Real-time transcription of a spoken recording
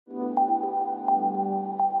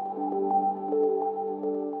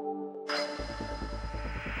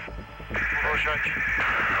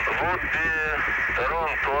Would be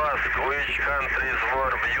wrong to ask which country is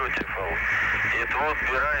more beautiful. It would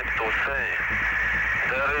be right to say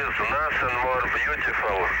there is nothing more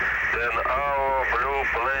beautiful than our blue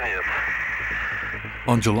planet.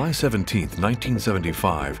 On July 17,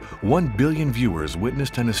 1975, 1 billion viewers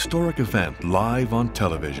witnessed an historic event live on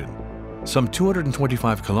television. Some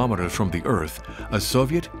 225 kilometers from the Earth, a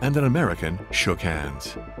Soviet and an American shook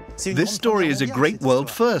hands. This story is a great world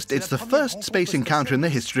first. It's the first space encounter in the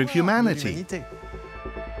history of humanity.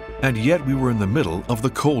 And yet we were in the middle of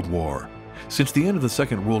the Cold War. Since the end of the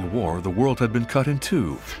Second World War, the world had been cut in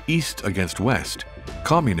two, East against West,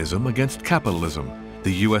 communism against capitalism,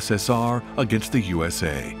 the USSR against the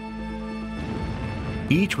USA.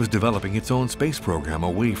 Each was developing its own space program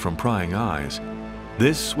away from prying eyes.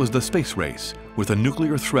 This was the space race, with a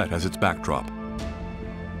nuclear threat as its backdrop.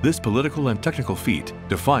 This political and technical feat,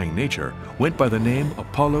 defying nature, went by the name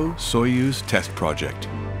Apollo Soyuz Test Project.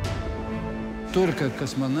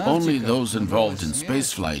 Only those involved in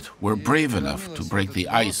spaceflight were brave enough to break the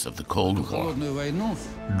ice of the Cold War.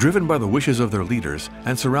 Driven by the wishes of their leaders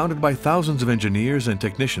and surrounded by thousands of engineers and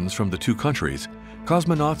technicians from the two countries,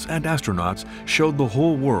 cosmonauts and astronauts showed the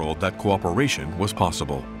whole world that cooperation was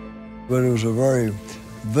possible. But it was a very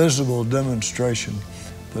visible demonstration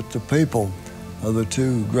that the people of the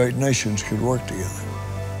two great nations could work together.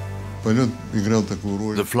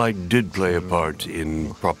 The flight did play a part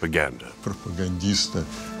in propaganda.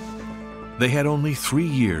 They had only 3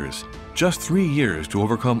 years, just 3 years to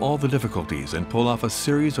overcome all the difficulties and pull off a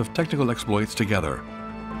series of technical exploits together.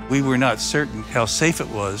 We were not certain how safe it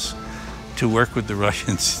was to work with the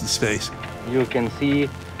Russians in space. You can see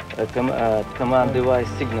a command device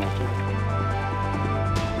signal.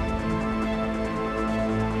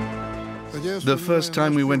 The first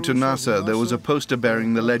time we went to NASA, there was a poster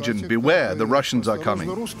bearing the legend, "Beware, the Russians are coming."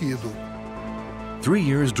 3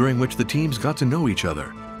 years during which the teams got to know each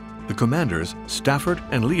other. The commanders, Stafford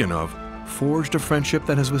and Leonov, forged a friendship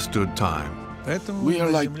that has withstood time. We are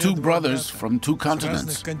like two brothers from two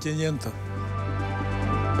continents.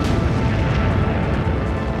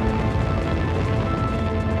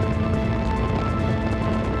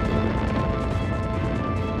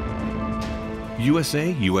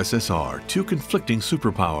 USA, USSR, two conflicting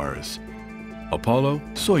superpowers. Apollo,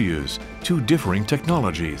 Soyuz, two differing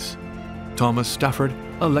technologies. Thomas Stafford,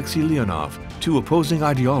 Alexey Leonov, two opposing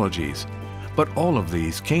ideologies. But all of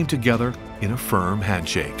these came together in a firm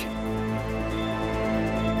handshake.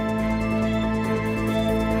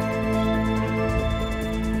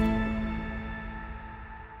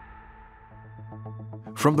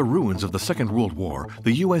 From the ruins of the Second World War,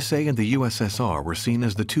 the USA and the USSR were seen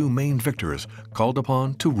as the two main victors called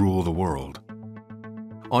upon to rule the world.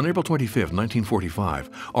 On April 25,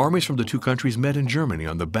 1945, armies from the two countries met in Germany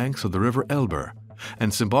on the banks of the river Elbe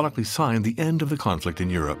and symbolically signed the end of the conflict in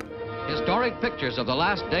Europe. Historic pictures of the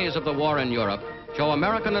last days of the war in Europe show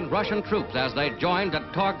American and Russian troops as they joined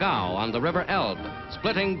at Torgau on the river Elbe,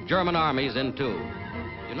 splitting German armies in two.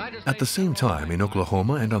 At the same time, in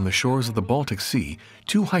Oklahoma and on the shores of the Baltic Sea,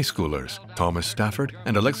 two high schoolers, Thomas Stafford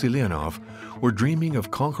and Alexey Leonov, were dreaming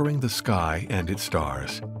of conquering the sky and its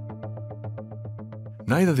stars.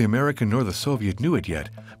 Neither the American nor the Soviet knew it yet,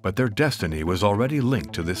 but their destiny was already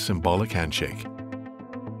linked to this symbolic handshake.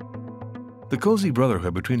 The cozy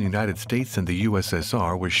brotherhood between the United States and the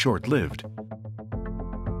USSR was short-lived.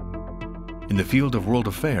 In the field of world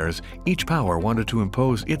affairs, each power wanted to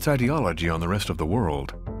impose its ideology on the rest of the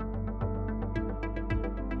world.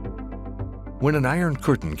 When an Iron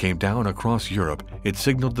Curtain came down across Europe, it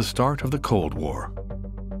signaled the start of the Cold War.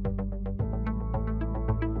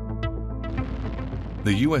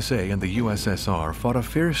 The USA and the USSR fought a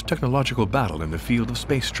fierce technological battle in the field of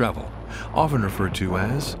space travel, often referred to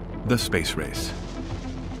as the space race.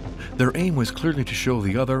 Their aim was clearly to show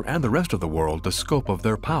the other and the rest of the world the scope of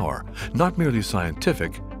their power, not merely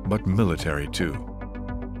scientific, but military too.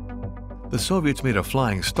 The Soviets made a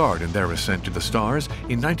flying start in their ascent to the stars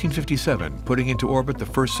in 1957, putting into orbit the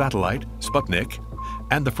first satellite, Sputnik,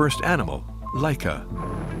 and the first animal, Laika.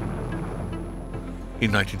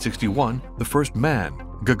 In 1961, the first man,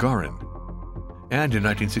 Gagarin. And in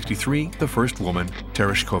 1963, the first woman,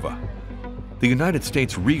 Tereshkova. The United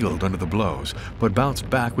States reeled under the blows, but bounced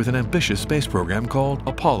back with an ambitious space program called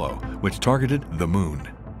Apollo, which targeted the moon.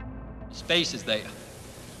 Space is there,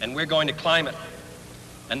 and we're going to climb it.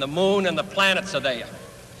 And the moon and the planets are there.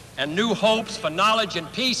 And new hopes for knowledge and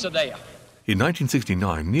peace are there. In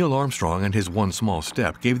 1969, Neil Armstrong and his one small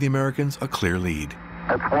step gave the Americans a clear lead.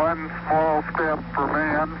 It's one small step for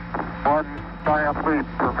man, one giant leap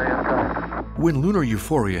for mankind. When lunar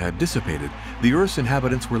euphoria had dissipated, the Earth's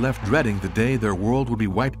inhabitants were left dreading the day their world would be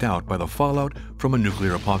wiped out by the fallout from a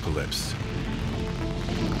nuclear apocalypse.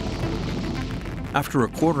 After a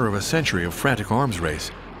quarter of a century of frantic arms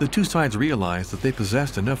race, the two sides realized that they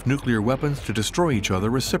possessed enough nuclear weapons to destroy each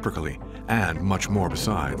other reciprocally, and much more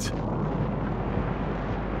besides.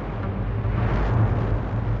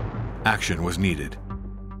 Action was needed.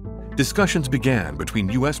 Discussions began between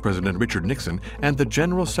U.S. President Richard Nixon and the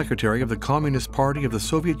General Secretary of the Communist Party of the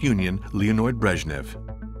Soviet Union, Leonid Brezhnev.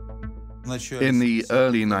 In the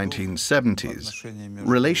early 1970s,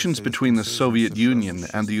 relations between the Soviet Union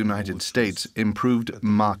and the United States improved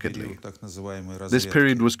markedly. This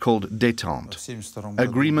period was called détente.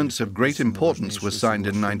 Agreements of great importance were signed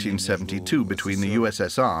in 1972 between the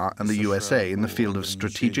USSR and the USA in the field of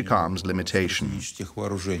strategic arms limitation.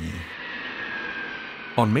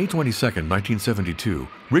 On May 22, 1972,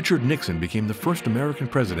 Richard Nixon became the first American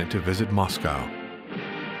president to visit Moscow.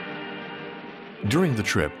 During the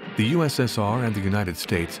trip, the USSR and the United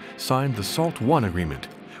States signed the SALT I agreement,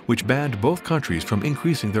 which banned both countries from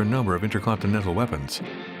increasing their number of intercontinental weapons.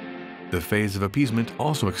 The phase of appeasement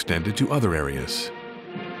also extended to other areas.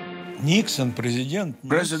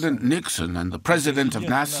 President Nixon and the president of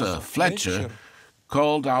NASA, Fletcher,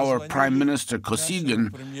 called our Prime Minister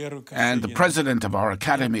Kosygin and the president of our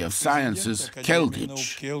Academy of Sciences,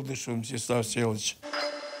 Keldich.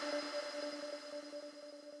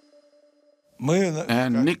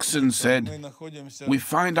 And Nixon said, "We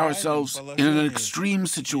find ourselves in an extreme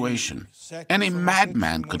situation. Any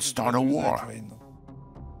madman could start a war."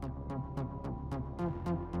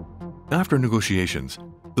 After negotiations,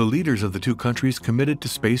 the leaders of the two countries committed to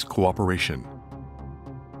space cooperation.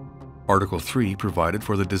 Article 3 provided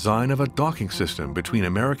for the design of a docking system between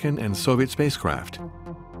American and Soviet spacecraft.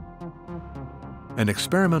 An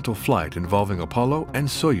experimental flight involving Apollo and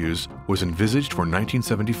Soyuz was envisaged for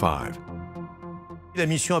 1975.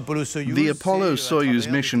 The Apollo Soyuz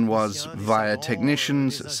mission was, via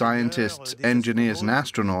technicians, scientists, engineers, and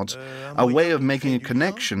astronauts, a way of making a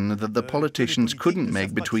connection that the politicians couldn't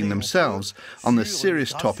make between themselves on the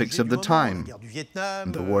serious topics of the time.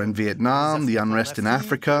 The war in Vietnam, the unrest in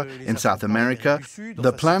Africa, in South America.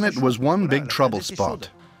 The planet was one big trouble spot.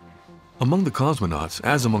 Among the cosmonauts,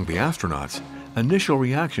 as among the astronauts, initial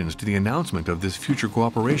reactions to the announcement of this future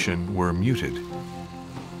cooperation were muted.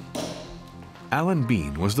 Alan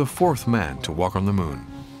Bean was the fourth man to walk on the moon.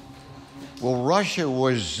 Well, Russia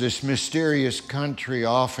was this mysterious country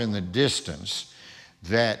off in the distance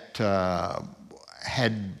that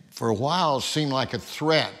had for a while seemed like a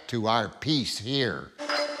threat to our peace here.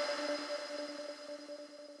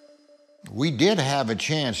 We did have a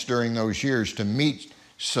chance during those years to meet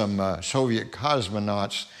some Soviet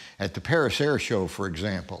cosmonauts at the Paris Air Show, for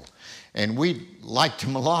example. And we liked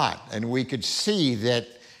them a lot, and we could see that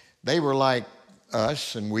they were like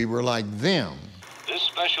us and we were like them. This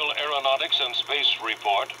special aeronautics and space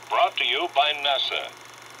report brought to you by NASA.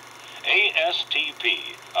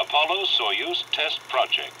 ASTP, Apollo Soyuz Test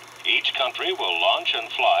Project. Each country will launch and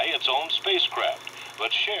fly its own spacecraft,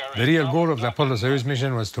 but share... The real goal of the Apollo Soyuz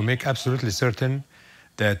mission was to make absolutely certain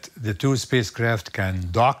that the two spacecraft can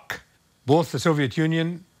dock, both the Soviet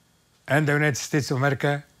Union and the United States of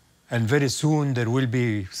America, and very soon there will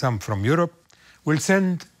be some from Europe, will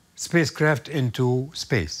send spacecraft into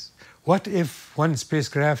space. What if one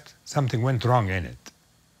spacecraft, something went wrong in it?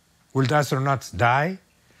 Will the astronauts die?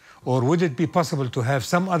 Or would it be possible to have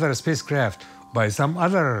some other spacecraft by some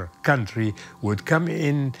other country would come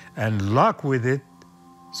in and lock with it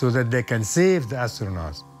so that they can save the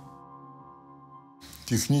astronauts?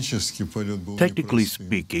 Technically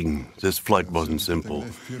speaking, this flight wasn't simple.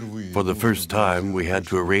 For the first time, we had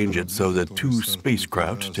to arrange it so that two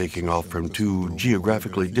spacecraft taking off from two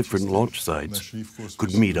geographically different launch sites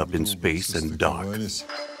could meet up in space and dock.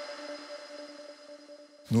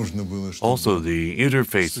 Also, the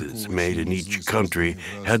interfaces made in each country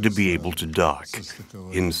had to be able to dock.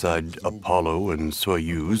 Inside Apollo and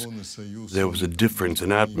Soyuz, there was a difference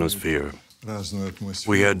in atmosphere.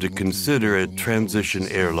 We had to consider a transition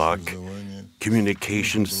airlock,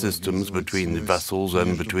 communication systems between the vessels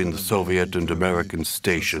and between the Soviet and American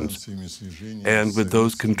stations, and with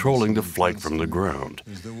those controlling the flight from the ground.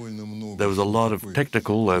 There was a lot of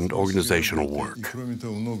technical and organizational work.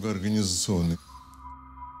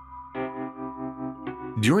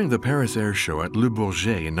 During the Paris Air Show at Le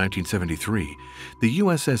Bourget in 1973, the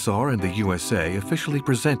USSR and the USA officially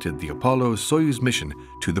presented the Apollo Soyuz mission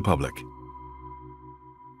to the public.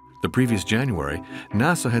 The previous January,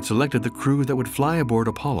 NASA had selected the crew that would fly aboard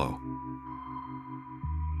Apollo.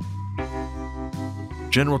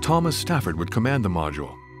 General Thomas Stafford would command the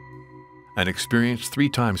module. an experienced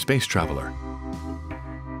three-time space traveler.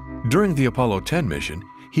 During the Apollo 10 mission,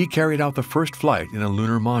 he carried out the first flight in a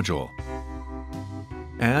lunar module.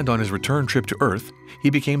 And on his return trip to Earth, he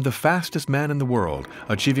became the fastest man in the world,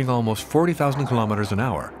 achieving almost 40,000 kilometers an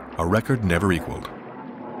hour, a record never equaled.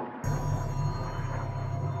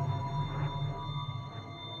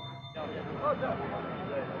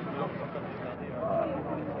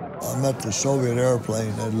 I met the Soviet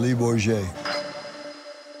airplane at Le Bourget.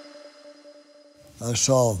 I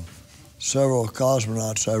saw several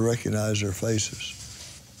cosmonauts. I recognized their faces.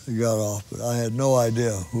 They got off, but I had no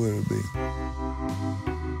idea who it would be.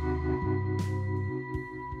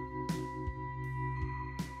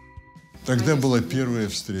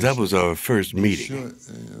 That was our first meeting.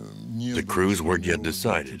 The crews weren't yet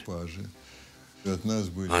decided.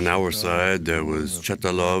 On our side, there was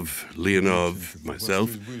Chetalov, Leonov, myself,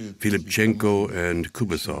 Filipchenko, and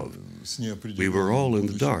Kubasov. We were all in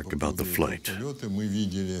the dark about the flight.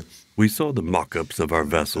 We saw the mock-ups of our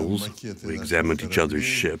vessels. We examined each other's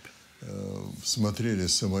ship.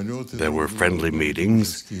 There were friendly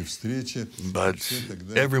meetings, but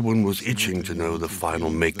everyone was itching to know the final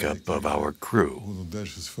makeup of our crew.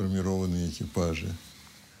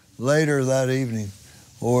 Later that evening,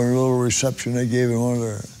 over in a little reception they gave in one of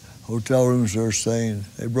their hotel rooms they were staying,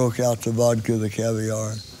 they broke out the vodka, the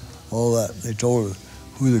caviar, all that. They told us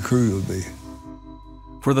who the crew would be.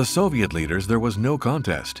 For the Soviet leaders, there was no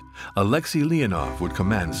contest. Alexey Leonov would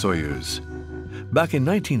command Soyuz. Back in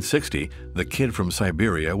 1960, the kid from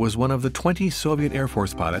Siberia was one of the 20 Soviet Air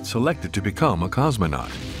Force pilots selected to become a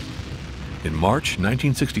cosmonaut. In March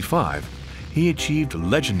 1965, he achieved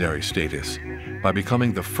legendary status by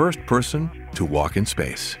becoming the first person to walk in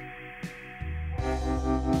space.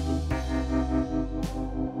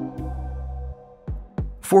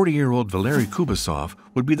 "40-year-old Valery Kubasov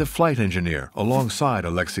would be the flight engineer alongside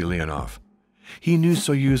Alexey Leonov. He knew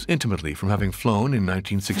Soyuz intimately from having flown in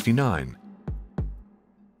 1969.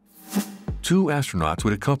 Two astronauts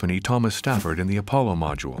would accompany Thomas Stafford in the Apollo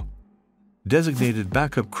module. Designated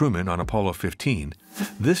backup crewman on Apollo 15,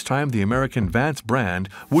 this time the American Vance Brand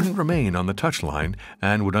wouldn't remain on the touchline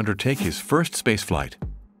and would undertake his first spaceflight.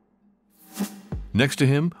 Next to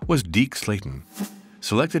him was Deke Slayton.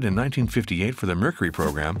 Selected in 1958 for the Mercury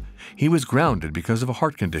program, he was grounded because of a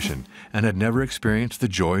heart condition and had never experienced the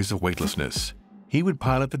joys of weightlessness. He would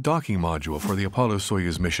pilot the docking module for the Apollo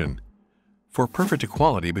Soyuz mission. For perfect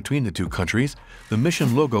equality between the two countries, the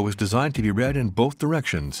mission logo was designed to be read in both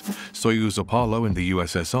directions: Soyuz Apollo in the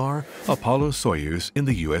USSR, Apollo Soyuz in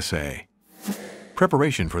the USA.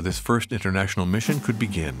 Preparation for this first international mission could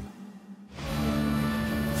begin.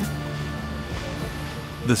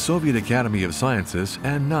 The Soviet Academy of Sciences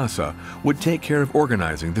and NASA would take care of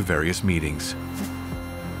organizing the various meetings.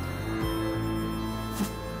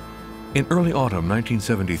 In early autumn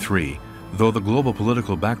 1973, though the global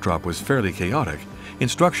political backdrop was fairly chaotic,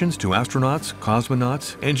 instructions to astronauts,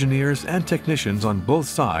 cosmonauts, engineers, and technicians on both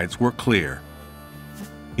sides were clear.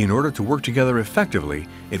 In order to work together effectively,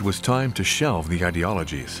 it was time to shelve the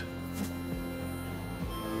ideologies.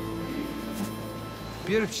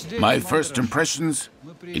 My first impressions,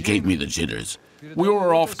 it gave me the jitters. We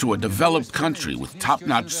were off to a developed country with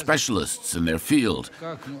top-notch specialists in their field.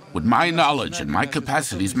 Would my knowledge and my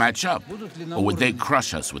capacities match up, or would they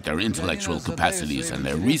crush us with their intellectual capacities and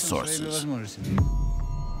their resources?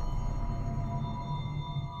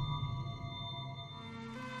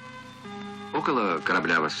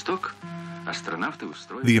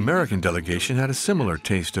 The American delegation had a similar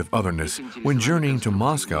taste of otherness when journeying to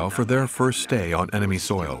Moscow for their first stay on enemy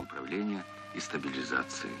soil.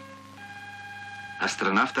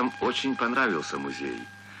 Астронавтам очень понравился музей.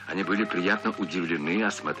 Они были приятно удивлены,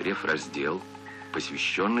 осмотрев раздел,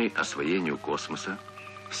 посвященный освоению космоса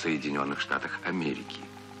в Соединенных Штатах Америки.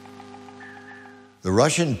 The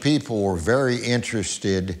Russian people were very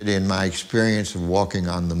interested in my experience of walking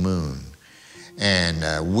on the moon. And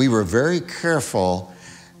we were very careful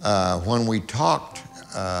when we talked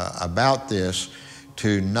about this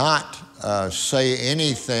to not say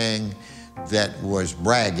anything that was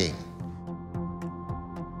bragging.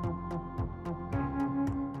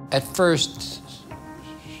 At first,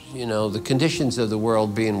 you know, the conditions of the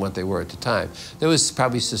world being what they were at the time, there was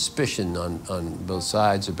probably suspicion on both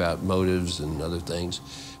sides about motives and other things.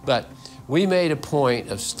 But we made a point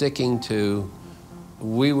of sticking to,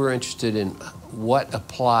 we were interested in what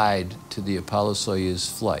applied to the Apollo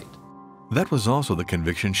Soyuz flight. That was also the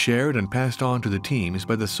conviction shared and passed on to the teams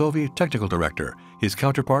by the Soviet technical director, his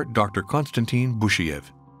counterpart, Dr. Konstantin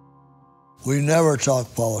Bushiev. We never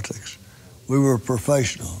talked politics. We were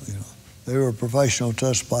professional, you know. They were professional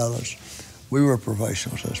test pilots. We were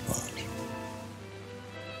professional test pilots.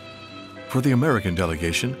 For the American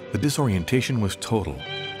delegation, the disorientation was total.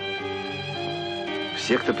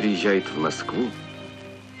 Все, кто приезжает в Москву,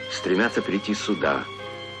 стремятся прийти сюда,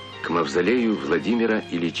 к мавзолею Владимира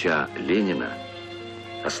Ильича Ленина,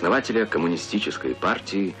 основателя коммунистической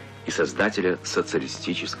партии и создателя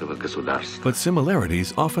социалистического государства. But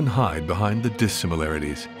similarities often hide behind the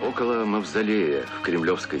dissimilarities. Около мавзолея в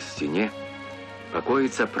Кремлевской стене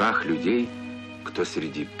покоится прах людей, кто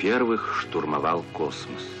среди первых штурмовал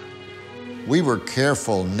космос. We were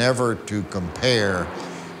careful never to compare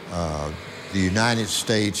the United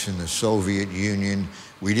States and the Soviet Union.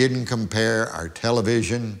 We didn't compare our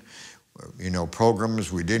television,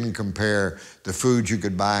 programs. We didn't compare the food you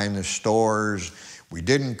could buy in the stores. We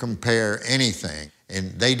didn't compare anything,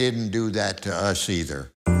 and they didn't do that to us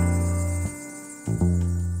either.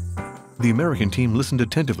 The American team listened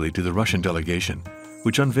attentively to the Russian delegation,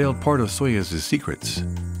 which unveiled part of Soyuz's secrets.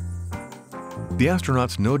 The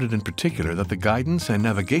astronauts noted in particular that the guidance and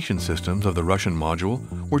navigation systems of the Russian module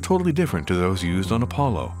were totally different to those used on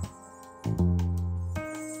Apollo.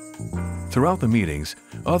 Throughout the meetings,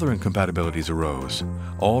 other incompatibilities arose,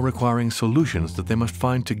 all requiring solutions that they must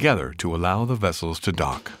find together to allow the vessels to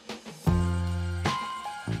dock.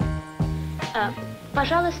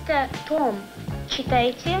 Пожалуйста, Том,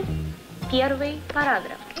 читайте первый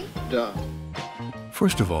параграф. Да.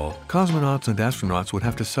 First of all, cosmonauts and astronauts would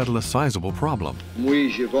have to settle a sizable problem. Мы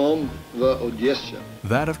живем в Одессе.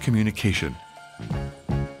 That of communication.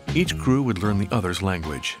 Each crew would learn the other's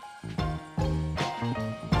language.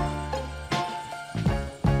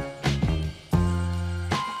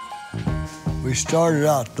 We started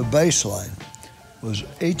out, the baseline was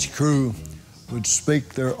each crew would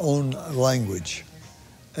speak their own language,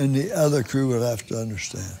 and the other crew would have to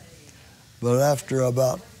understand. But after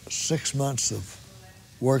about 6 months of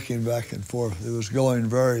working back and forth, it was going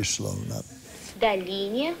very slow.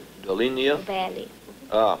 Долине. Valley.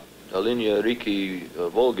 Долине реки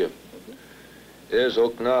Волги. Из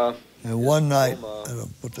окна. And one night,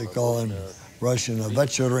 what they call in Russian, a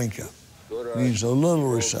večerinka, means a little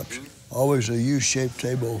reception. Always a U-shaped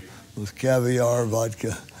table with caviar,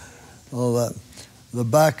 vodka, all that. The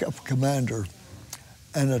backup commander,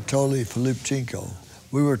 Anatoly Filipchenko,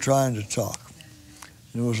 we were trying to talk.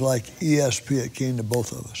 It was like ESP, it came to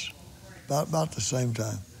both of us, about the same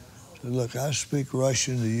time. I said, look, I speak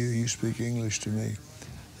Russian to you, you speak English to me.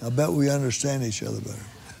 I bet we understand each other better.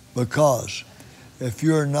 Because if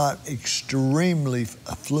you're not extremely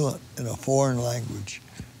fluent in a foreign language,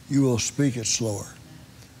 you will speak it slower,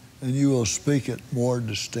 and you will speak it more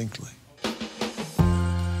distinctly.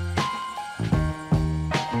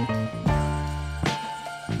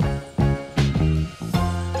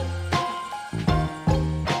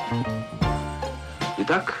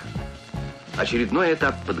 Итак, очередной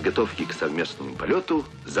этап подготовки к совместному полету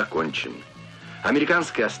закончен.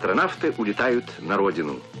 Американские астронавты улетают на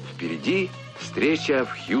родину. Впереди встреча в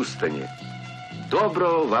Хьюстоне.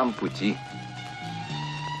 Доброго вам пути!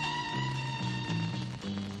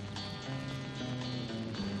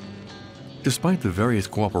 Despite the various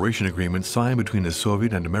cooperation agreements signed between the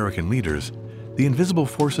Soviet and American leaders, the invisible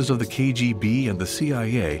forces of the KGB and the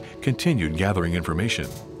CIA continued gathering information.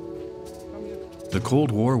 The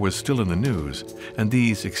Cold War was still in the news, and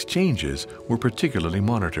these exchanges were particularly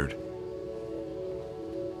monitored.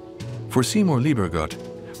 For Seymour Liebergut,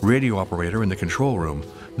 radio operator in the control room,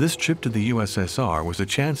 this trip to the USSR was a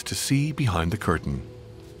chance to see behind the curtain.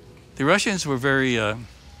 The Russians were very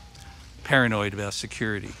paranoid about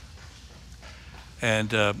security.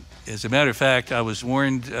 And as a matter of fact, I was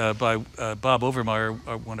warned by Bob Overmeyer,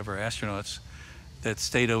 one of our astronauts that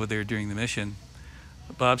stayed over there during the mission.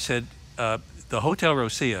 Bob said, the Hotel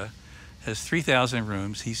Rosia has 3,000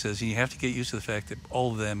 rooms. He says you have to get used to the fact that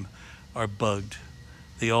all of them are bugged.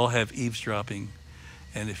 They all have eavesdropping.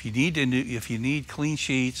 And if you need clean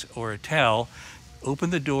sheets or a towel,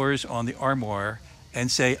 open the doors on the armoire and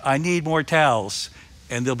say, I need more towels.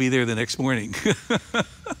 And they'll be there the next morning.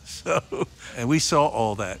 And we saw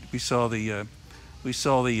all that. We saw the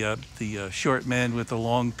short men with the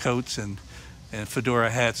long coats and fedora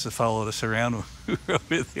hats that followed us around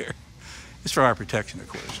over there. It's for our protection, of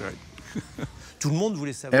course, right?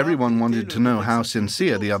 Everyone wanted to know how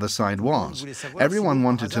sincere the other side was. Everyone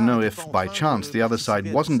wanted to know if, by chance, the other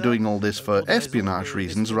side wasn't doing all this for espionage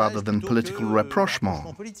reasons rather than political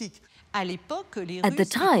rapprochement. At the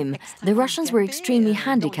time, the Russians were extremely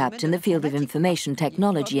handicapped in the field of information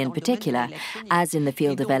technology in particular, as in the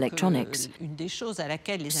field of electronics.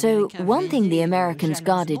 So one thing the Americans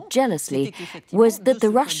guarded jealously was that the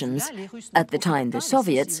Russians, at the time the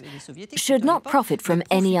Soviets, should not profit from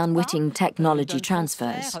any unwitting technology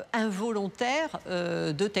transfers. As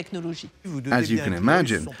you can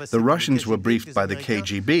imagine, the Russians were briefed by the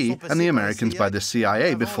KGB and the Americans by the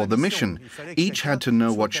CIA before the mission. Each had to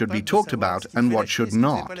know what should be talked about and what should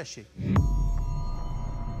not. I'd like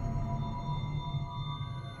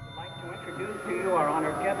to introduce to you our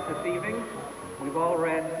honored guests this evening. We've all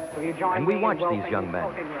read. Will you join and we me watch in these welcoming young men,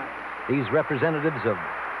 voting rights? these representatives of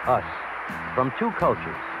us, from two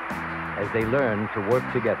cultures, as they learn to work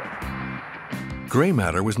together. Gray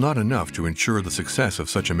matter was not enough to ensure the success of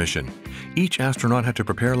such a mission. Each astronaut had to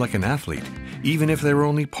prepare like an athlete, even if they were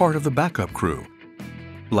only part of the backup crew.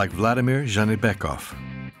 Like Vladimir Zhanibekov.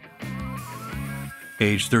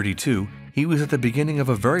 Age 32, he was at the beginning of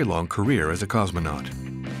a very long career as a cosmonaut.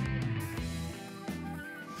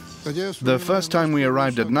 The first time we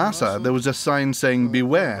arrived at NASA, there was a sign saying,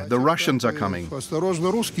 "Beware, the Russians are coming."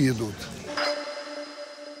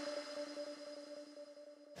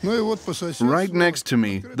 Right next to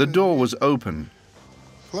me, the door was open.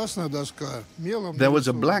 There was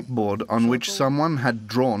a blackboard on which someone had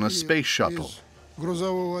drawn a space shuttle.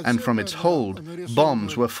 And from its hold,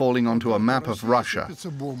 bombs were falling onto a map of Russia.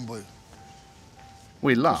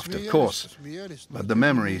 We laughed, of course, but the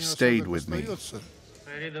memory stayed with me.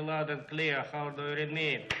 Read it loud and clear. How do you read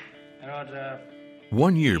me? Roger.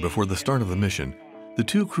 1 year before the start of the mission, the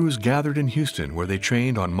two crews gathered in Houston where they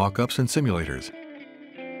trained on mock-ups and simulators.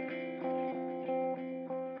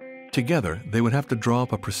 Together, they would have to draw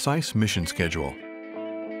up a precise mission schedule.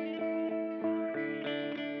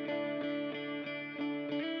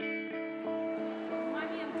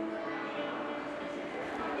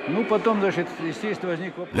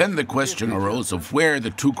 Then the question arose of where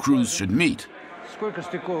the two crews should meet.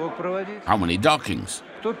 How many dockings?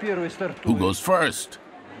 Who goes first?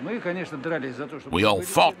 We all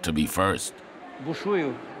fought to be first.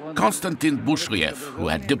 Konstantin Bushlev, who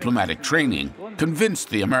had diplomatic training, convinced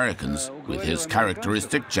the Americans, with his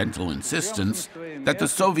characteristic gentle insistence, that the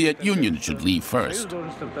Soviet Union should leave first.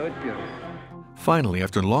 Finally,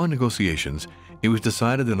 after long negotiations, it was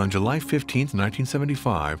decided that on July 15,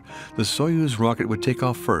 1975, the Soyuz rocket would take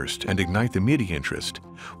off first and ignite the media interest,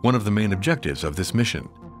 one of the main objectives of this mission.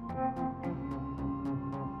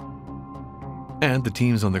 And the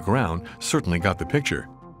teams on the ground certainly got the picture.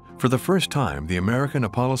 For the first time, the American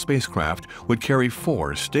Apollo spacecraft would carry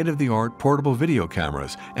 4 state-of-the-art portable video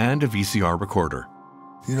cameras and a VCR recorder.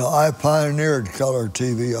 You know, I pioneered color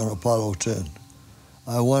TV on Apollo 10.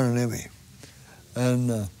 I won an Emmy.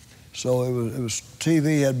 And so it was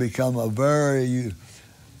TV had become a very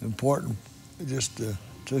important just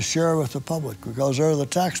to share with the public because they're the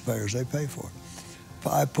taxpayers, they pay for it.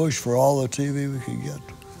 I pushed for all the TV we could get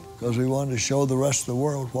because we wanted to show the rest of the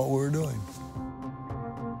world what we were doing.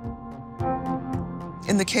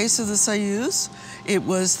 In the case of the Soyuz, it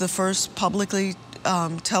was the first publicly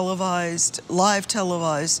live televised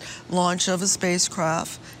launch of a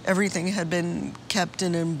spacecraft. Everything had been kept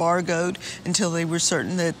and embargoed until they were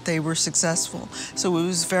certain that they were successful. So it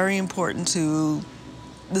was very important to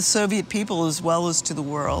the Soviet people as well as to the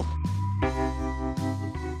world.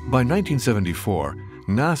 By 1974,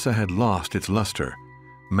 NASA had lost its luster.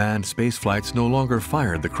 Manned space flights no longer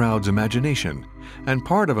fired the crowd's imagination, and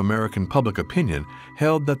part of American public opinion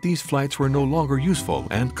held that these flights were no longer useful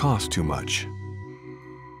and cost too much.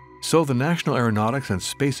 So the National Aeronautics and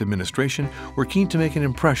Space Administration were keen to make an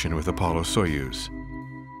impression with Apollo Soyuz.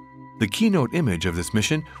 The keynote image of this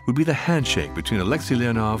mission would be the handshake between Alexey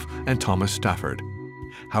Leonov and Thomas Stafford.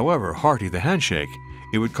 However hearty the handshake,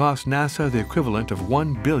 it would cost NASA the equivalent of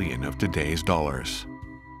 $1 billion of today's dollars.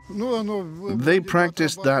 They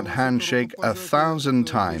practiced that handshake 1,000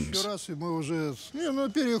 times.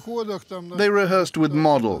 They rehearsed with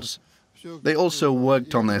models. They also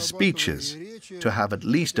worked on their speeches to have at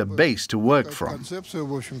least a base to work from.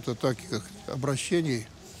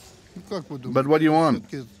 But what do you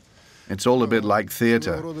want? It's all a bit like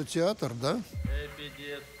theater.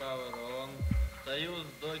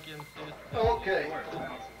 Okay.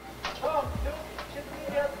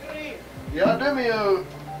 Я думаю,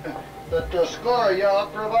 that скоро я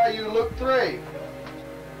открываю look 3.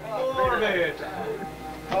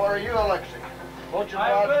 How are you, Alexey?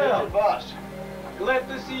 Glad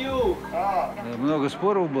to see you.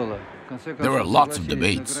 There were lots of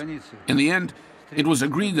debates. In the end, it was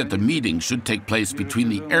agreed that the meeting should take place between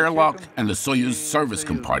the airlock and the Soyuz service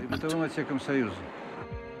compartment.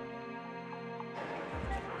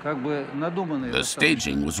 The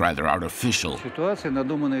staging was rather artificial.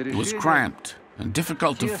 It was cramped and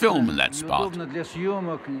difficult to film in that spot.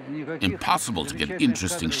 Impossible to get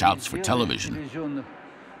interesting shots for television.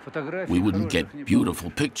 We wouldn't get beautiful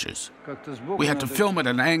pictures. We had to film at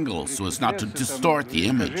an angle so as not to distort the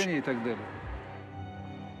image.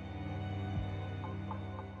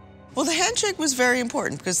 Well, the handshake was very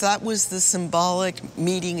important because that was the symbolic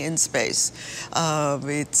meeting in space.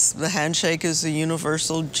 The handshake is a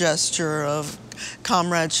universal gesture of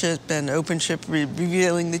comradeship and openship,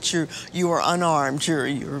 revealing that you are unarmed.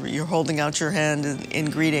 You're holding out your hand in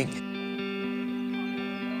greeting.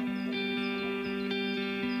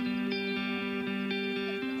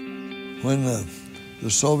 When the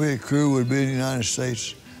Soviet crew would be in the United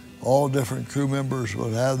States, all different crew members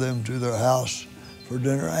would have them to their house for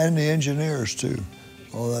dinner, and the engineers too.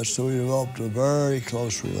 All that, so we developed a very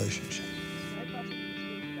close relationship.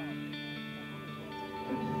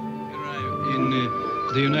 In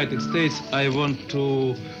the United States, I want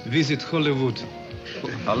to visit Hollywood.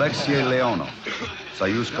 Alexey Leonov,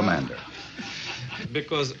 Soyuz commander.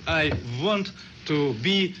 Because I want to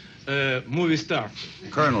be a movie star.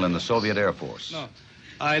 Colonel in the Soviet Air Force. No,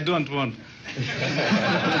 I don't want.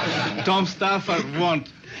 Tom Stafford want.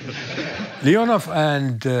 Leonov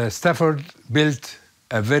and Stafford built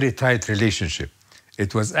a very tight relationship.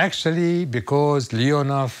 It was actually because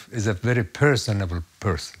Leonov is a very personable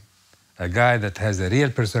person, a guy that has a real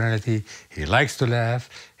personality. He likes to laugh.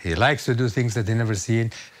 He likes to do things that he never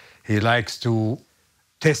seen. He likes to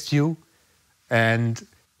test you. And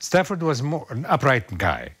Stafford was more an upright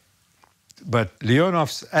guy. But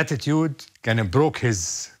Leonov's attitude kind of broke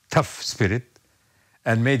his tough spirit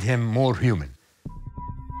and made him more human.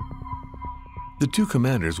 The two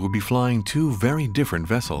commanders would be flying two very different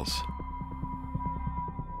vessels.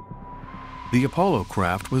 The Apollo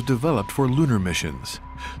craft was developed for lunar missions,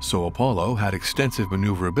 so Apollo had extensive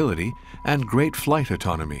maneuverability and great flight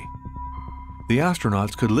autonomy. The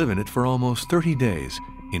astronauts could live in it for almost 30 days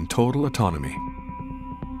in total autonomy.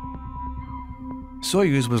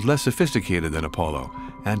 Soyuz was less sophisticated than Apollo,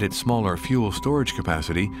 and its smaller fuel storage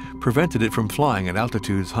capacity prevented it from flying at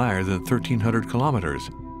altitudes higher than 1,300 kilometers.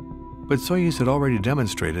 But Soyuz had already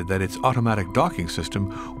demonstrated that its automatic docking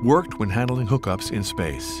system worked when handling hookups in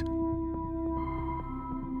space.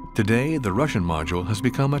 Today, the Russian module has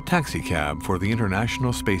become a taxicab for the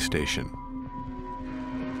International Space Station.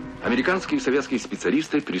 Американские и советские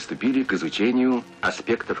специалисты приступили к изучению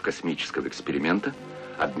аспектов космического эксперимента,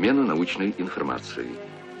 обмену научной информацией.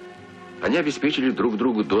 Они обеспечили друг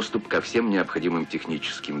другу доступ ко всем необходимым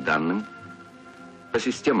техническим данным, по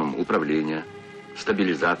системам управления,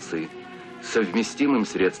 стабилизации, совместимым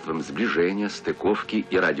средствам сближения, стыковки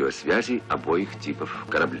и радиосвязи обоих типов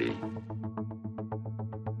кораблей.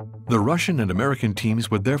 The Russian and American teams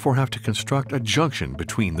would therefore have to construct a junction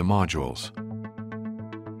between the modules.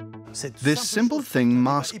 This simple thing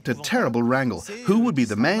masked a terrible wrangle. Who would be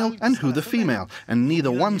the male and who the female? And neither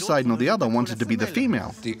one side nor the other wanted to be the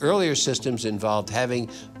female. The earlier systems involved having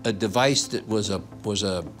a device that was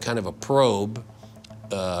a kind of a probe.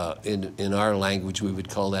 In our language, we would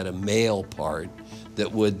call that a male part that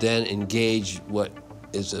would then engage what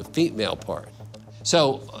is a female part.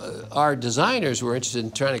 So our designers were interested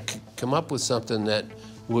in trying to come up with something that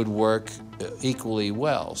would work equally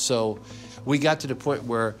well. So we got to the point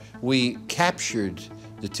where we captured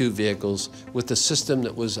the two vehicles with a system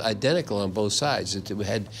that was identical on both sides. It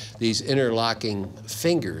had these interlocking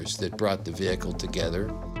fingers that brought the vehicle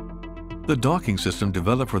together. The docking system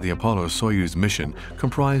developed for the Apollo Soyuz mission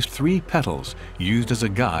comprised 3 petals used as a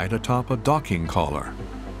guide atop a docking collar.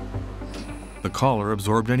 The collar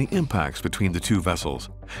absorbed any impacts between the two vessels,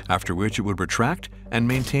 after which it would retract and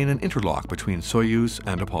maintain an interlock between Soyuz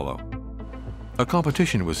and Apollo. A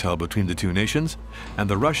competition was held between the two nations, and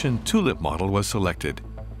the Russian tulip model was selected.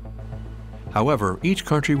 However, each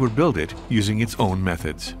country would build it using its own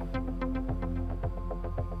methods.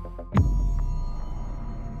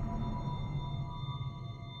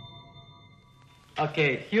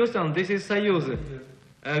 Okay, Houston, this is Soyuz.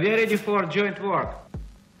 We are ready for joint work.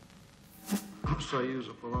 Soyuz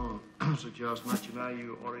Apollo сейчас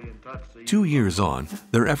начинаю ориентацию. 2 years on,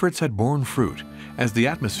 their efforts had borne fruit, as the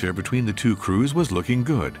atmosphere between the two crews was looking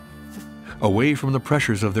good. Away from the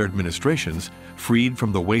pressures of their administrations, freed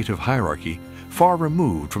from the weight of hierarchy, far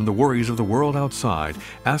removed from the worries of the world outside,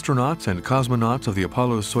 astronauts and cosmonauts of the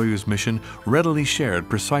Apollo Soyuz mission readily shared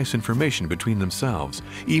precise information between themselves,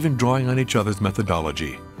 even drawing on each other's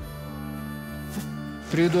methodology.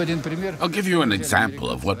 I'll give you an example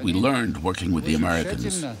of what we learned working with the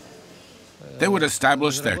Americans. They would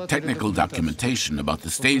establish their technical documentation about the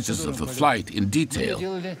stages of the flight in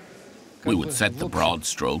detail. We would set the broad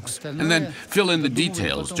strokes and then fill in the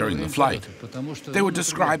details during the flight. They would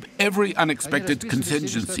describe every unexpected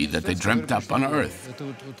contingency that they dreamt up on Earth.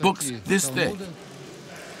 Books this thick.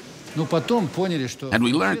 And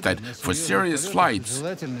we learned that for serious flights,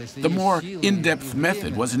 the more in-depth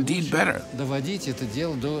method was indeed better.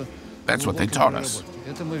 That's what they taught us.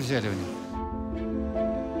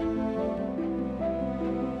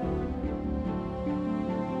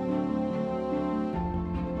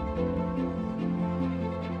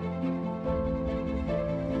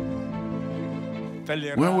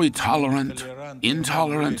 Were we tolerant,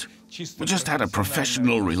 intolerant? We just had a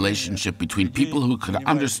professional relationship between people who could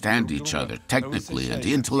understand each other technically and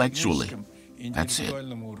intellectually. That's it.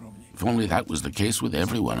 If only that was the case with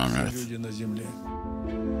everyone on Earth.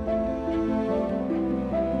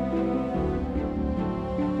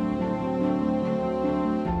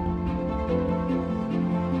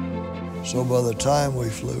 So by the time we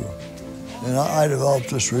flew, and I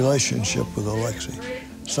developed this relationship with Alexey.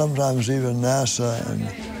 Sometimes even NASA and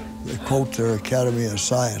they quote their Academy of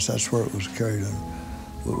Science, that's where it was carried on.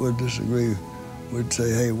 We'd disagree. We'd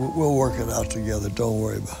say, hey, we'll work it out together, don't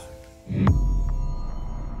worry about it.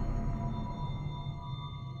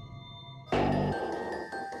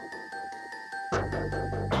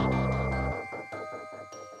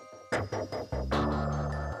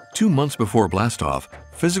 2 months before blastoff,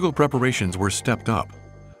 physical preparations were stepped up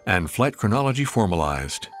and flight chronology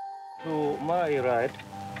formalized. To my right,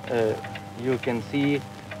 you can see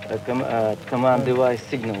a command device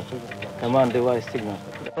signal. Command device signal.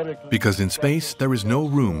 Because in space, there is no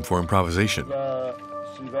room for improvisation.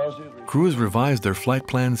 Crews revised their flight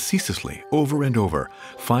plans ceaselessly, over and over,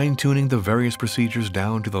 fine-tuning the various procedures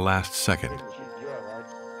down to the last second.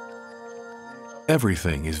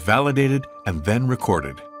 Everything is validated and then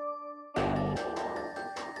recorded.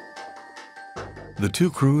 The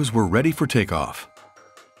two crews were ready for takeoff.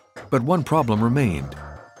 But one problem remained.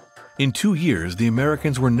 In 2 years, the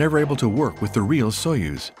Americans were never able to work with the real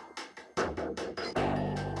Soyuz.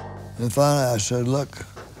 And finally I said, look,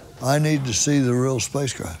 I need to see the real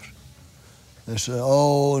spacecraft. They said,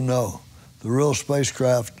 oh no, the real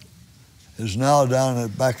spacecraft is now down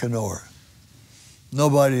at Baikonur.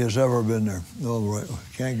 Nobody has ever been there. No,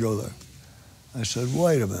 can't go there. I said,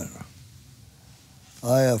 wait a minute.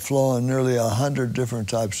 I have flown nearly 100 different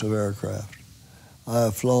types of aircraft. I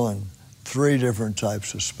have flown 3 different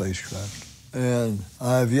types of spacecraft. And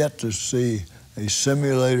I have yet to see a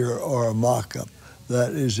simulator or a mock-up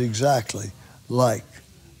that is exactly like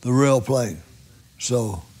the real plane.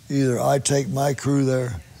 So either I take my crew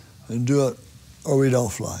there and do it, or we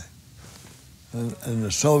don't fly. And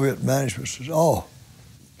the Soviet management says, oh,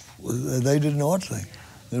 they didn't know what to think.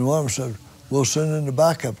 And one of them said, we'll send in the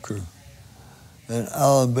backup crew. And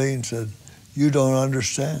Alan Bean said, you don't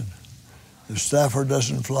understand. If Stafford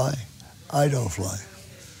doesn't fly, I don't fly.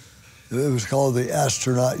 It was called the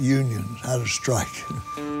Astronaut Union, had a strike.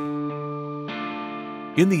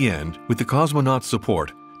 In the end, with the cosmonauts'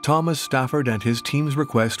 support, Thomas Stafford and his team's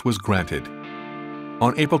request was granted.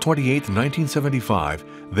 On April 28, 1975,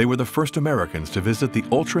 they were the first Americans to visit the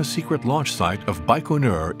ultra-secret launch site of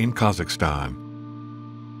Baikonur in Kazakhstan.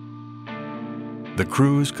 The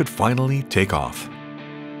crews could finally take off.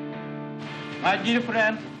 My dear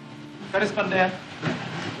friend, correspondent.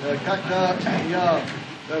 Как-то я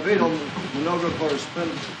видел много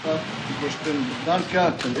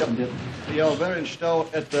корреспондентка. Я уверен, что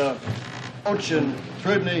это очень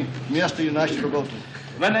трудное место нашей работы.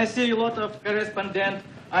 When I see a lot of correspondents,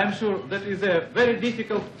 I'm sure that is a very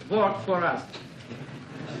difficult work for us.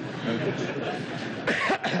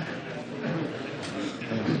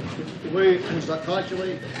 Мы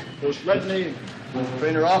закончили последний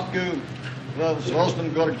тренировку в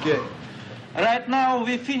Звездном городке. Right now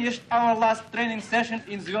we finished our last training session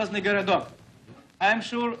in Звездный городок. I'm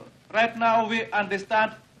sure right now we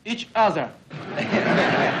understand each other.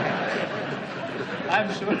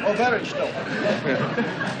 I'm sure. Уверен, что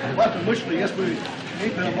в этом смысле, если не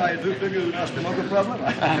понимаем друг друга, у нас много проблем.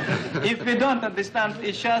 If we don't understand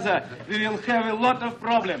each other, we will have a lot of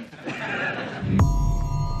problems.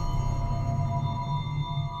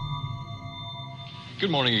 Good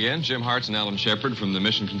morning again. Jim Hartz and Alan Shepard from the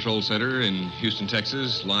Mission Control Center in Houston,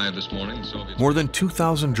 Texas, live this morning. More than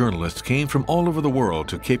 2,000 journalists came from all over the world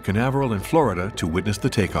to Cape Canaveral in Florida to witness the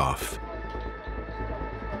takeoff.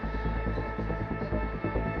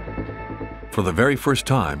 For the very first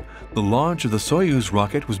time, the launch of the Soyuz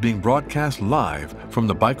rocket was being broadcast live from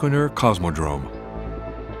the Baikonur Cosmodrome.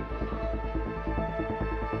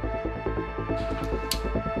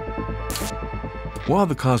 While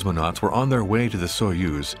the cosmonauts were on their way to the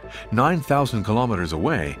Soyuz, 9,000 kilometers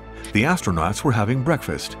away, the astronauts were having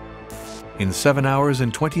breakfast. In 7 hours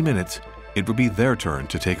and 20 minutes, it would be their turn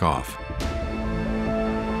to take off.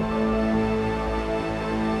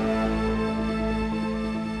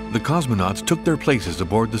 The cosmonauts took their places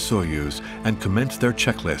aboard the Soyuz and commenced their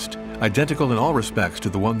checklist, identical in all respects to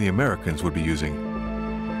the one the Americans would be using.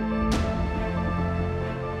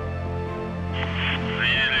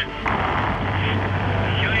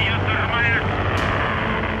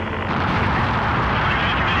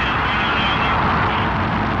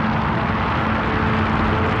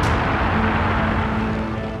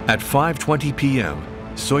 At 5:20 p.m.,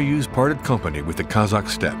 Soyuz parted company with the Kazakh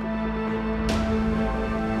steppe.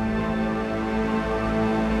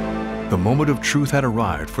 The moment of truth had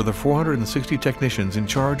arrived for the 460 technicians in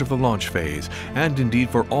charge of the launch phase, and indeed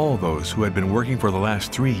for all those who had been working for the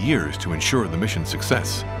last 3 years to ensure the mission's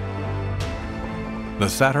success. The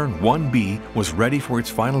Saturn 1B was ready for its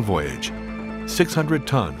final voyage. 600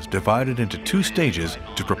 tons divided into 2 stages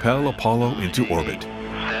to propel Apollo into orbit.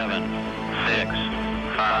 7, 6,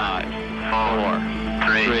 5, 4,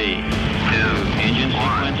 3, 2, engine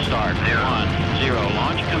sequence start. 1, 0,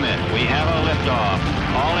 launch commit. We have a liftoff.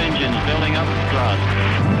 All engines building up thrust.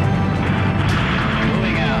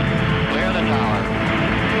 Moving out. Clear the tower.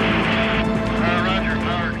 Roger,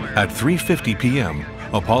 tower clear. At 3:50 p.m.,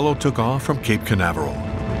 Apollo took off from Cape Canaveral.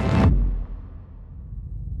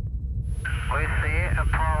 We see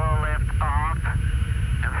Apollo lift off,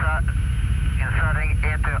 inserting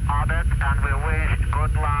into orbit, and we wish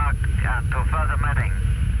good luck to further meeting.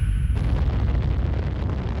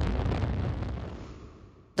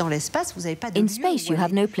 In space, you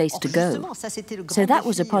have no place to go. So that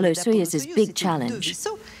was Apollo Soyuz's big challenge.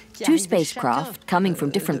 2 spacecraft coming from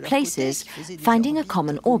different places, finding a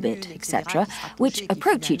common orbit, etc., which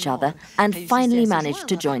approach each other and finally manage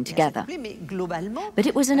to join together. But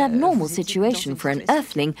it was an abnormal situation for an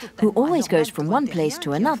Earthling who always goes from one place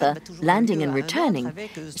to another, landing and returning.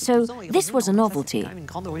 So this was a novelty.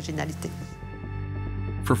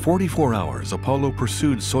 For 44 hours, Apollo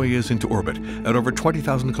pursued Soyuz into orbit at over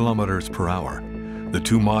 20,000 kilometers per hour. The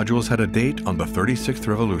 2 modules had a date on the 36th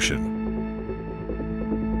revolution.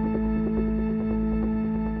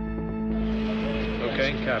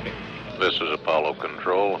 Okay, copy. This is Apollo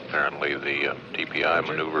Control. Apparently the TPI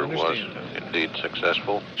maneuver was indeed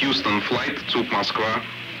successful. Houston flight, Zug Moskva.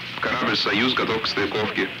 Корабль Союз готов к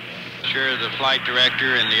стыковке. Sure, the flight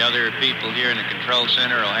director and the other people here in the control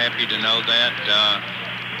center are happy to know that.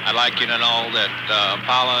 I'd like you to know that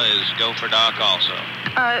Apollo is go for dock also.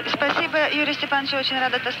 Спасибо, Юрий Степанович, очень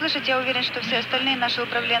рада это слышать. Я уверен, что все остальные наши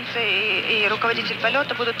управленцы и руководитель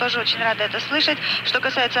полета будут тоже очень рады это слышать. Что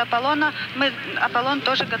касается Аполлона, Аполлон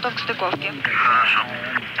тоже готов к стыковке. Хорошо.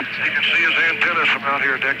 You can see his antennas from out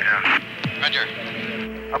here, Dick. Roger.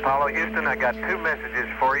 Apollo Houston, I got 2 messages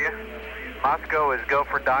for you. Moscow is go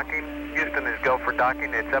for docking. Houston is go for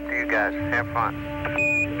docking. It's up to you guys. Have fun.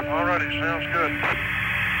 All righty, sounds good.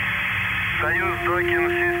 Soyuz docking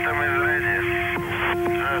system is ready.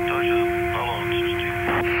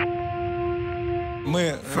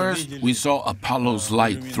 First, we saw Apollo's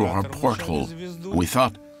light through our porthole. We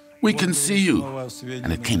thought, we can see you.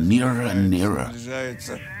 And it came nearer and nearer. Good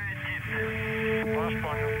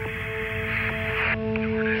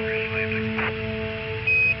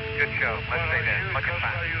show. Let's stay there. Looking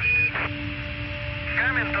fine.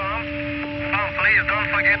 Come in, Tom. Tom, please don't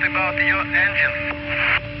forget about your engine.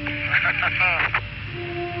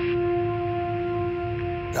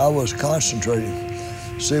 I was concentrating.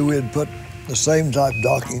 See, we had put the same type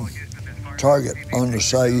docking target on the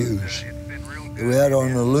Soyuz that we had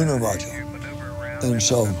on the lunar module. And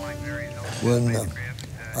so when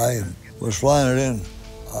I was flying it in,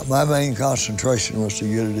 my main concentration was to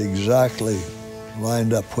get it exactly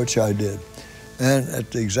lined up, which I did, and at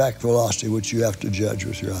the exact velocity, which you have to judge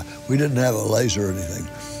with your eye. We didn't have a laser or anything.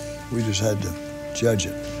 We just had to judge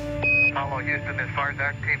it. Apollo Houston, as far as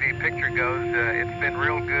our TV picture goes, it's been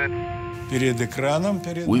real good.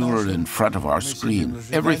 We were in front of our screen.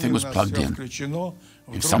 Everything was plugged in.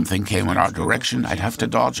 If something came in our direction, I'd have to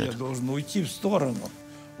dodge it.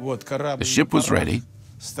 The ship was ready.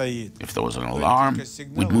 If there was an alarm,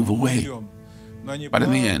 we'd move away. But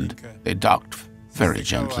in the end, they docked very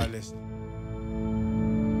gently.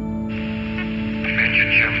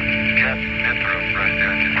 Engine jump. Cap metro, right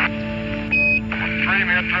engine. 3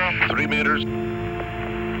 metro. 3 meters.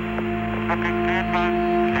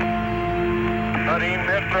 13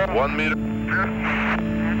 metro. 1 meter.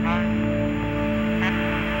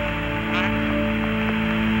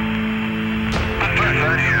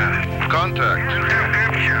 Contact.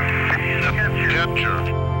 capture.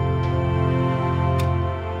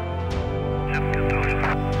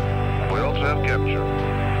 We also have capture.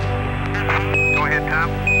 Go ahead, Tom.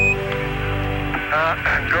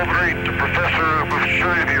 Governor, the professor will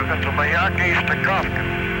assure you that the Mayaki Stakovka.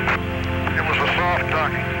 It was a soft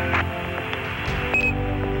docking.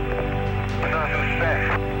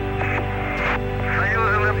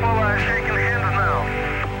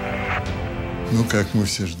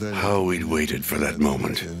 How we'd waited for that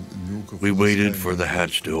moment. We waited for the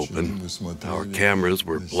hatch to open. Our cameras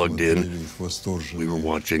were plugged in. We were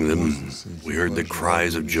watching them. We heard the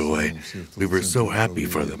cries of joy. We were so happy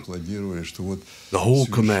for them. The whole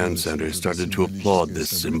command center started to applaud this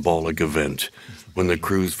symbolic event when the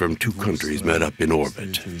crews from two countries met up in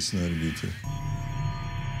orbit.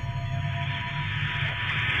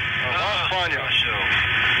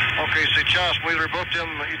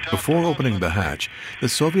 Before opening the hatch, the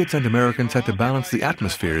Soviets and Americans had to balance the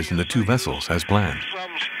atmospheres in the two vessels as planned.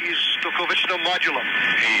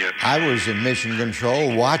 I was in mission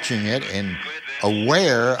control watching it and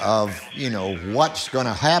aware of, what's going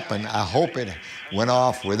to happen. I hope it went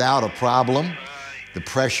off without a problem. The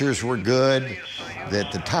pressures were good,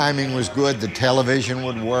 that the timing was good, the television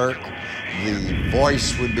would work, the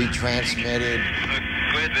voice would be transmitted.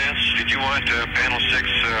 Go ahead, Vince. Did you want panel 6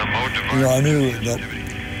 mode device? I knew that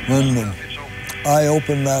when I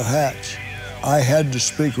opened that hatch, I had to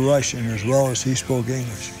speak Russian as well as he spoke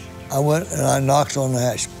English. I went and I knocked on the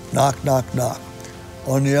hatch. Knock, knock, knock.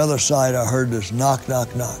 On the other side, I heard this knock,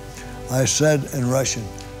 knock, knock. I said in Russian,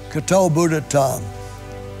 Kato Buddha Tom,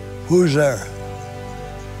 who's there?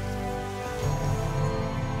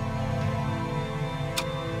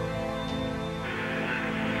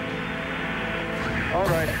 All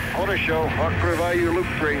right, on a show. Открываю loop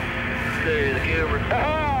 3. Okay, the camera.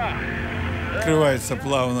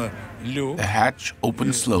 The hatch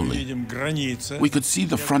opened slowly. We could see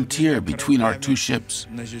the frontier between our two ships.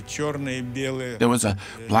 There was a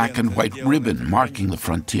black and white ribbon marking the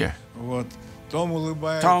frontier.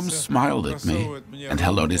 Tom smiled at me and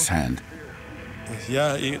held out his hand.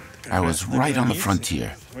 I was right on the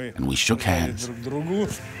frontier, and we shook hands.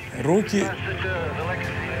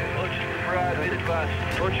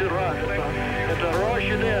 Очень рад. Это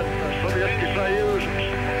Russian Soviet Soyuz,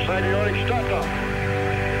 Соединенных Штатов.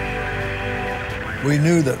 We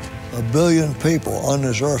knew that 1 billion people on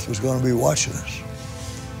this earth was going to be watching us.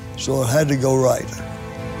 So it had to go right.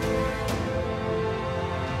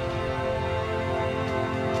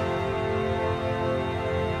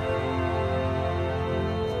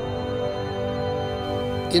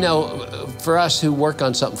 For us who work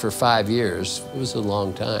on something for 5 years, it was a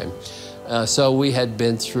long time. So we had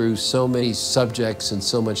been through so many subjects and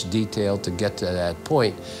so much detail to get to that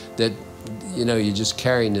point that, you're just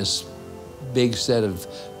carrying this big set of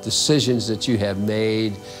decisions that you have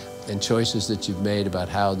made and choices that you've made about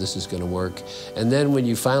how this is going to work. And then when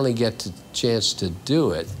you finally get the chance to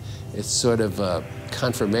do it, it's sort of a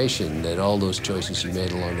confirmation that all those choices you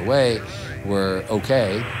made along the way were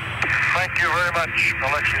okay. Thank you very much,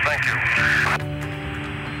 Alexey. Thank you.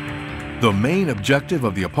 The main objective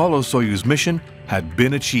of the Apollo Soyuz mission had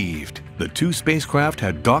been achieved. The two spacecraft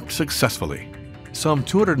had docked successfully. Some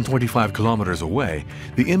 225 kilometers away,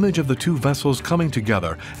 the image of the two vessels coming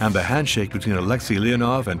together and the handshake between Alexey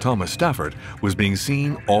Leonov and Thomas Stafford was being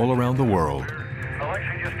seen all around the world.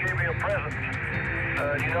 Alexey just gave me a present.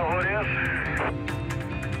 You know who it is?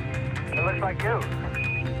 It looks like you.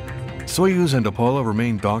 Soyuz and Apollo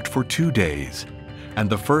remained docked for 2 days, and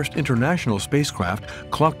the first international spacecraft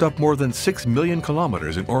clocked up more than 6 million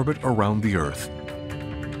kilometers in orbit around the Earth.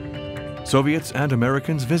 Soviets and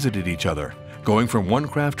Americans visited each other, going from one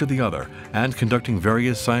craft to the other and conducting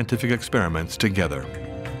various scientific experiments together.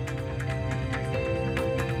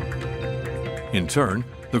 In turn,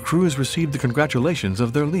 the crews received the congratulations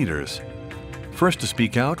of their leaders. First to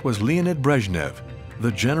speak out was Leonid Brezhnev.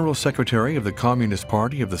 The General Secretary of the Communist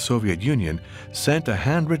Party of the Soviet Union sent a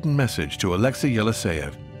handwritten message to Alexey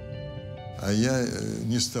Leonov. I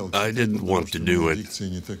didn't want to do it.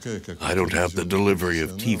 I don't have the delivery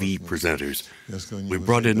of TV presenters. We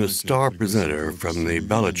brought in a star presenter from the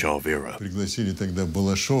Balachov era. In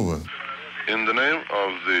the name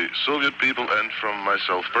of the Soviet people and from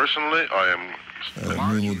myself personally, I am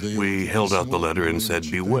We held out the letter and said,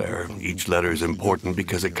 beware. Each letter is important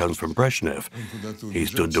because it comes from Brezhnev. He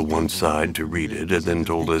stood to one side to read it and then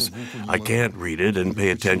told us, I can't read it and pay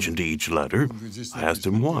attention to each letter. I asked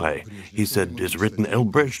him why. He said, it's written L.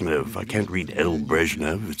 Brezhnev. I can't read L.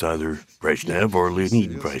 Brezhnev. It's either Brezhnev or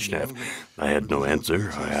Leonid Brezhnev. I had no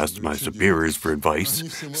answer. I asked my superiors for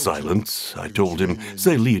advice. Silence. I told him,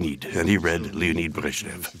 say Leonid, and he read Leonid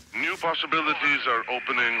Brezhnev. New possibilities are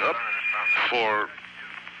opening up for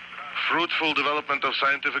fruitful development of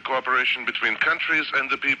scientific cooperation between countries and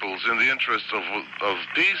the peoples in the interests of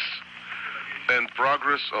peace and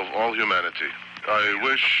progress of all humanity. I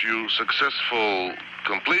wish you successful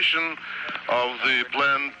completion of the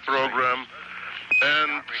planned program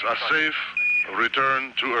and a safe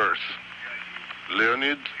return to Earth.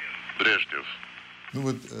 Leonid Brezhnev.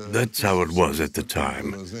 That's how it was at the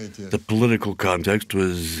time. The political context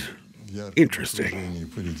was interesting.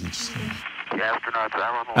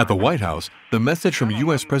 At the White House, the message from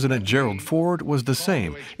U.S. President Gerald Ford was the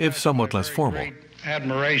same, if somewhat less formal.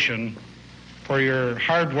 Admiration for your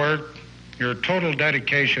hard work, your total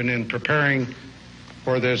dedication in preparing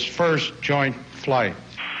for this first joint flight.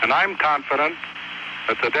 And I'm confident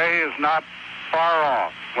that the day is not far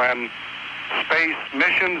off when space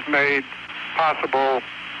missions made possible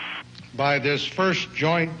by this first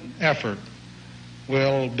joint effort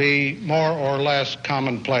will be more or less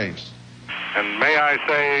commonplace. And may I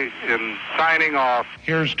say, in signing off,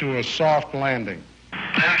 here's to a soft landing.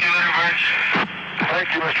 Thank you very much.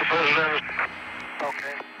 Thank you, Mr. President.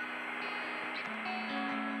 Okay.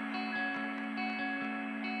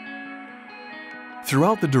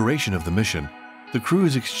 Throughout the duration of the mission, the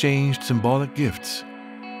crews exchanged symbolic gifts.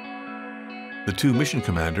 The two mission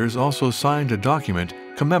commanders also signed a document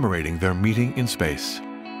commemorating their meeting in space.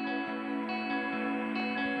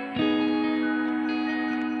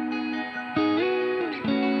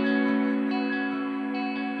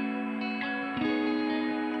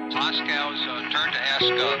 Moscow's turn to ask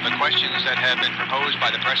the questions that have been proposed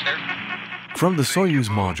by the press there. From the Soyuz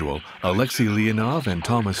module, Alexey Leonov and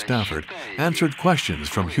Thomas Stafford answered questions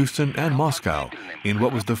from Houston and Moscow in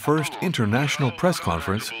what was the first international press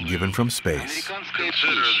conference given from space.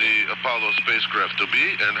 Consider the Apollo spacecraft to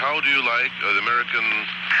be, and how do you like the American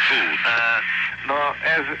food? No,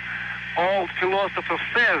 as old philosopher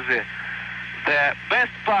says, the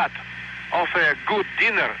best part of a good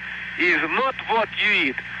dinner is not what you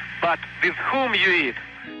eat, but with whom you eat.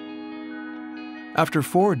 After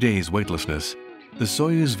 4 days' weightlessness, the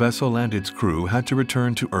Soyuz vessel and its crew had to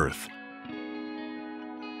return to Earth.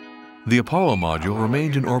 The Apollo module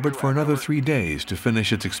remained in orbit for another 3 days to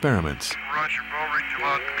finish its experiments.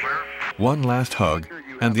 One last hug,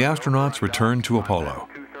 and the astronauts returned to Apollo.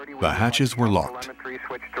 The hatches were locked.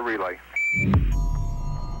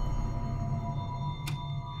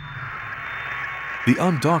 The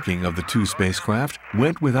undocking of the two spacecraft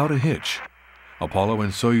went without a hitch. Apollo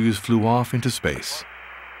and Soyuz flew off into space.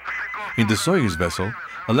 In the Soyuz vessel,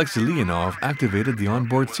 Alexey Leonov activated the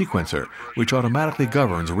onboard sequencer, which automatically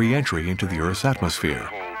governs re-entry into the Earth's atmosphere.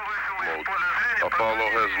 Apollo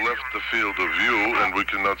has left the field of view, and we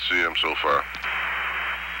cannot see him so far.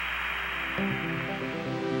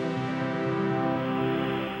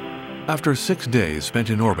 After 6 days spent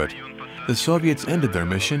in orbit, the Soviets ended their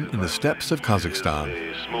mission in the steppes of Kazakhstan.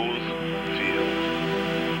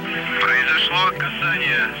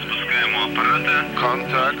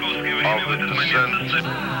 Contact of the descent.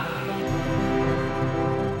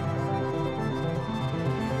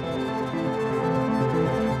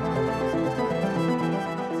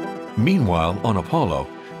 Meanwhile, on Apollo,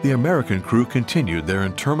 the American crew continued their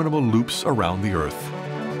interminable loops around the Earth.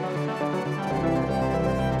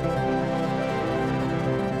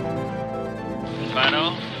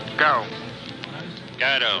 Final. Go.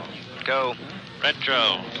 Guido. Go.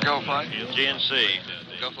 Retro. Go, flight. GNC.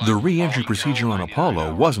 The re-entry procedure on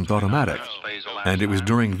Apollo wasn't automatic, and it was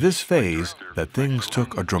during this phase that things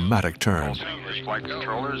took a dramatic turn.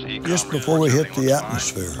 Just before we hit the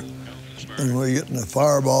atmosphere, and we were getting a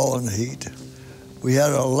fireball and the heat, we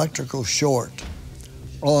had an electrical short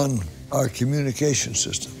on our communication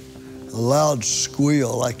system. A loud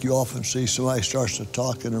squeal, like you often see somebody starts to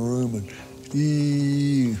talk in a room,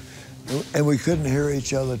 and we couldn't hear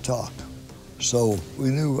each other talk. So we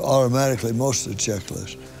knew automatically most of the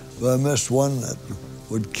checklist, but I missed one that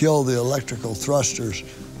would kill the electrical thrusters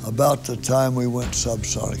about the time we went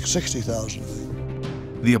subsonic, 60,000 feet.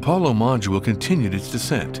 The Apollo module continued its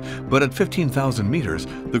descent, but at 15,000 meters,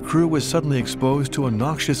 the crew was suddenly exposed to a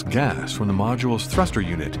noxious gas from the module's thruster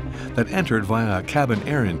unit that entered via a cabin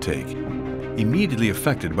air intake. Immediately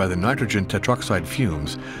affected by the nitrogen tetroxide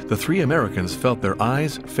fumes, the three Americans felt their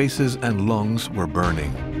eyes, faces, and lungs were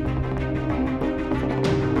burning.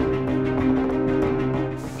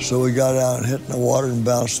 So we got out and hit in the water and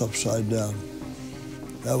bounced upside down.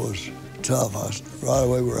 That was tough. Right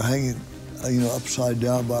away we were hanging, upside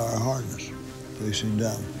down by our harness, facing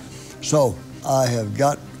down. So I have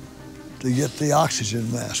got to get the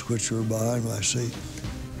oxygen mask, which were behind my seat.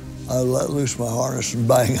 I let loose my harness and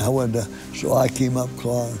bang, I went down. So I came up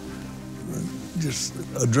clawing. Just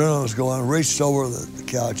adrenaline was going, reached over the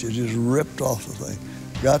couch, it just ripped off the thing.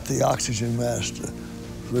 Got the oxygen mask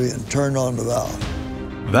free and turned on the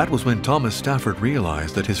valve. That was when Thomas Stafford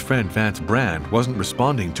realized that his friend Vance Brand wasn't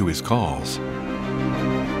responding to his calls.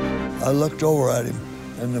 I looked over at him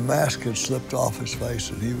and the mask had slipped off his face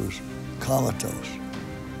and he was comatose.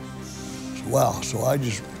 So, wow, so I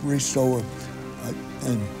just reached over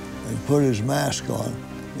and put his mask on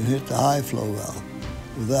and hit the high flow valve.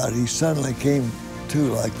 With that, he suddenly came to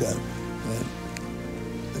like that and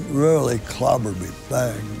it really clobbered me,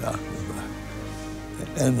 bang, knocked me back.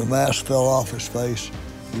 And the mask fell off his face.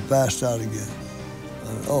 He passed out again.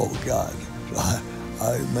 And, oh, God. So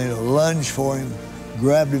I made a lunge for him,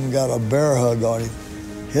 grabbed him, got a bear hug on him,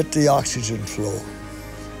 hit the oxygen floor.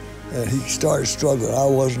 And he started struggling. I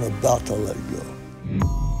wasn't about to let go.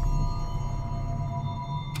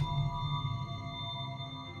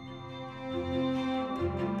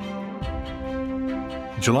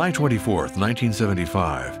 July 24th,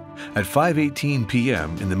 1975. At 5:18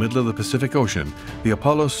 p.m. in the middle of the Pacific Ocean, the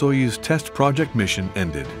Apollo Soyuz Test Project mission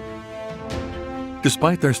ended.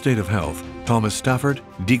 Despite their state of health, Thomas Stafford,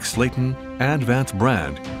 Deke Slayton, and Vance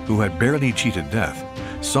Brand, who had barely cheated death,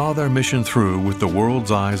 saw their mission through with the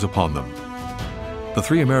world's eyes upon them. The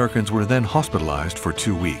three Americans were then hospitalized for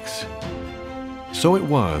 2 weeks. So it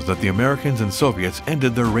was that the Americans and Soviets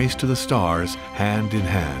ended their race to the stars hand in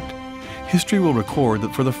hand. History will record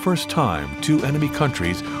that for the first time, two enemy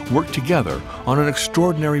countries worked together on an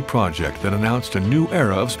extraordinary project that announced a new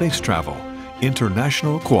era of space travel,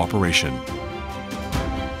 international cooperation.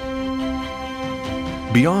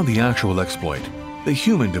 Beyond the actual exploit, the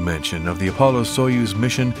human dimension of the Apollo Soyuz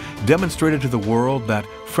mission demonstrated to the world that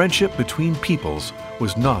friendship between peoples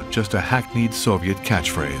was not just a hackneyed Soviet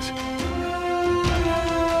catchphrase.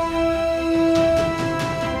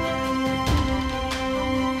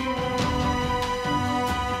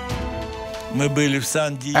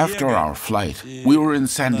 After our flight, we were in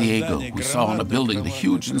San Diego. We saw on a building the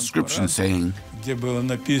huge inscription saying,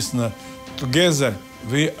 "Together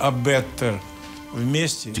we are better."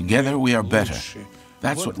 Together we are better.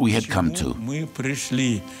 That's what we had come to.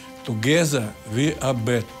 Together we are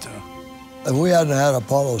better. If we hadn't had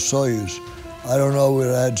Apollo Soyuz, I don't know if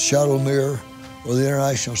we'd have had Shuttle Mir or the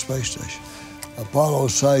International Space Station. Apollo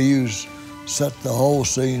Soyuz set the whole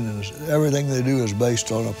scene, and everything they do is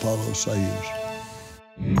based on Apollo Soyuz.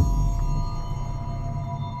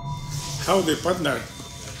 Howdy, partner.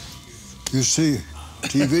 You see,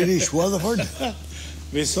 TV dish Weatherford?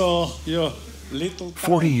 We saw your little...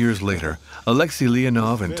 40 years later, Alexey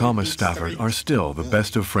Leonov and Thomas Stafford are still the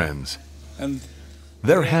best of friends.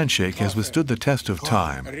 Their handshake has withstood the test of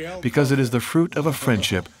time because it is the fruit of a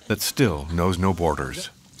friendship that still knows no borders.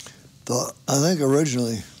 I think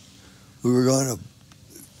originally we were going to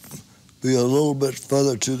be a little bit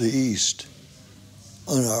further to the east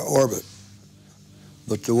on our orbit.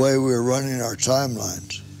 But the way we were running our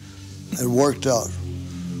timelines, it worked out.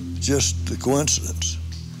 Just the coincidence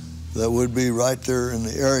that would be right there in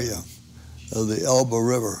the area of the Elbe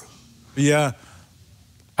River. Yeah.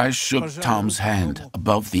 I shook Tom's hand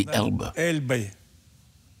above the Elbe.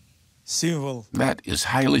 That is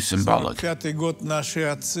highly symbolic.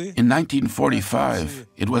 In 1945,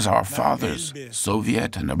 it was our fathers,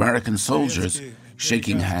 Soviet and American soldiers,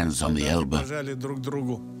 shaking hands on the Elbe.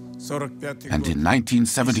 And in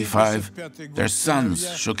 1975, their sons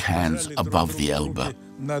shook hands above the Elbe.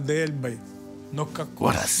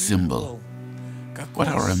 What a symbol. What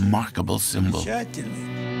a remarkable symbol.